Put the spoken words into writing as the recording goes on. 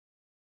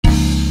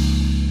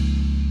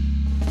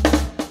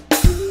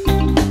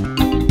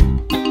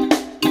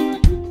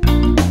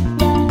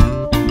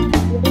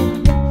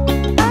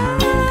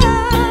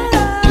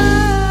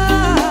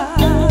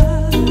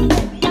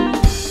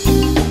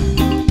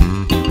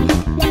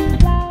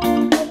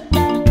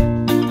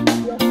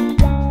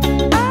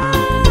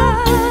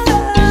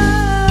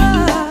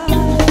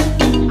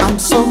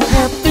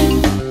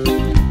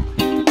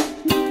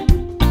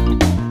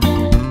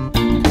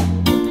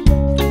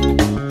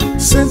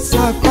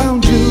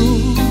found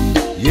you,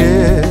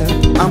 yeah,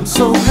 I'm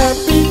so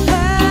happy.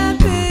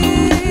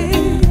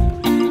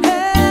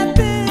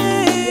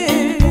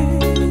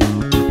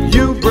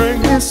 You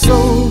bring me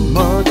so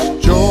much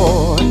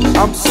joy.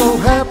 I'm so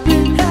happy.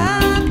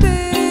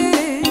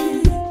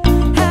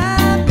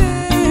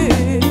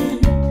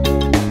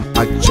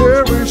 I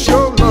cherish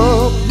your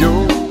love,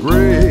 your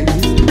grace.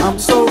 I'm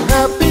so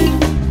happy.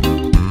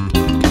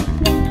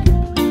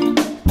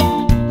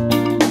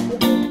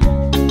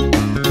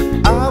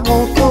 I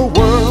want the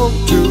world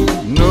to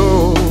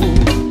know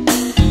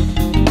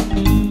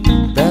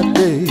that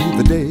day,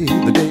 the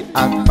day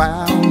I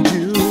found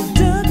you.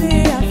 The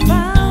day I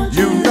found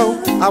you. You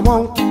know I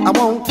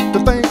want to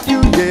thank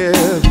you, yeah.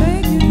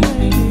 Thank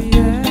you,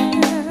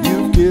 yeah.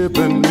 You've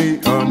given me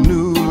a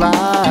new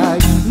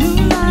life New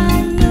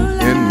life, new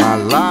life. in my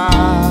life.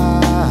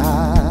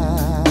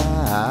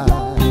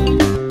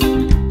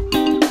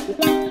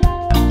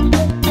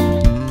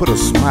 Put a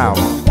smile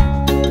on.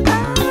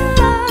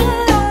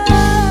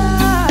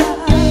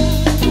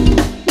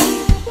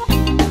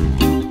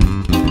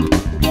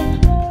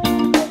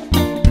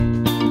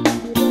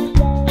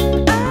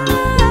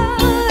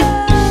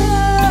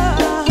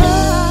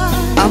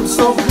 I'm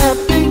so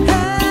happy.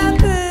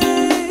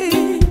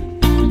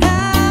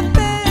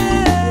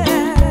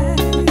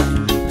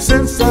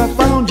 Since I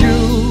found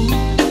you,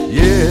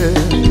 yeah,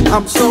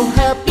 I'm so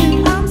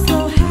happy. I'm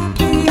so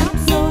happy, I'm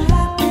so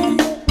happy,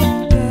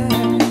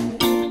 yeah.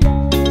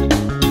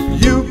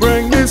 You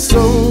bring me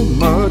so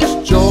much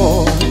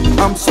joy.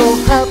 I'm so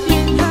happy.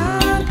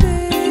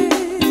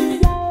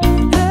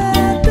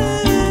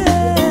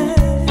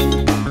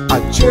 I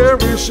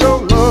cherish your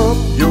love,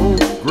 your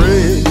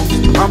grace.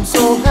 I'm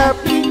so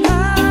happy.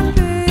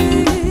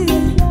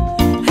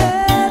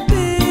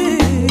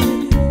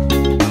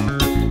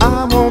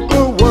 I want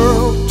the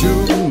world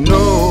to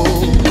know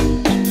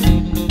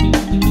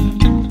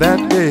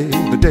that day,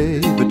 the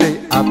day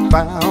I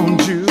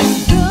found you.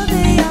 The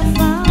day I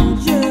found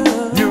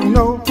you. You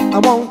know I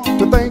want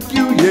to thank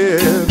you,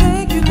 yeah.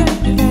 Thank you,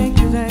 thank you, thank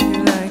you, thank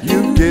you, thank you.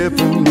 You've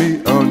given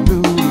me a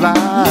new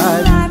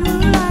life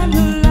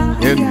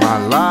in my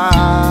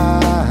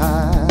life.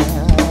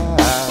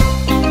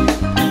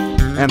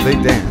 And they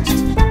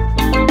danced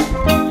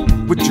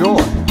with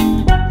joy.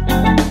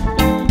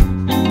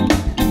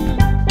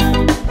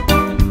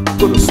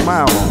 Put a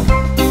smile on.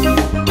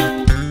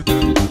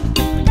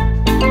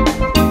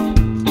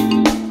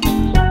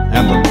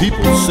 And the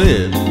people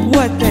said,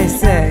 What they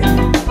say.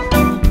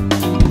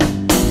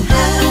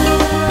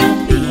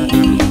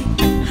 Happy,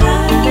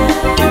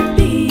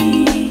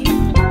 happy.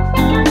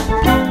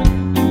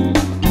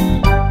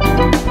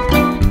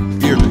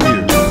 ear to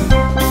ear.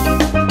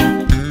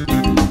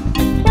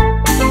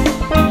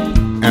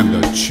 And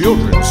the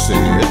children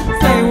said,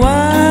 Say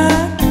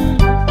what?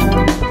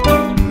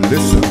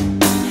 listen.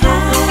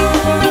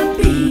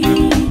 Happy,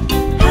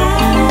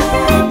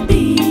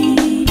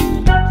 happy.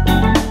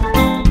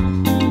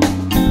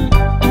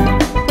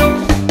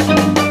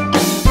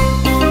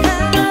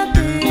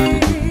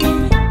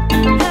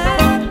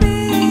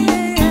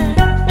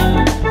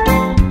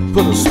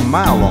 Put a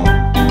smile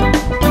on.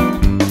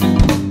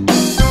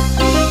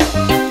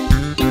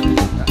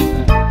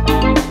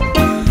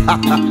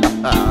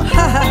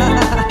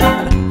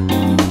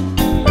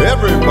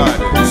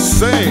 Everybody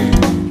sing.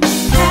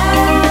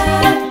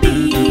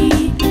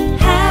 Happy,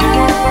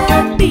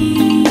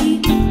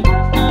 happy.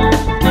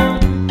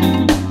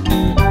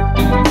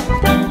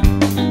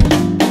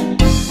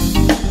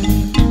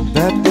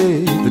 That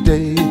day,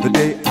 the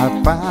day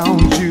I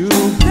found you.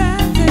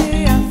 That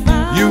day I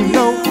found You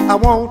know I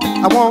want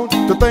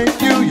to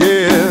thank you,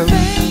 yeah.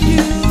 Thank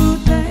you,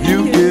 thank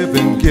You've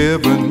you.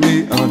 given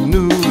me a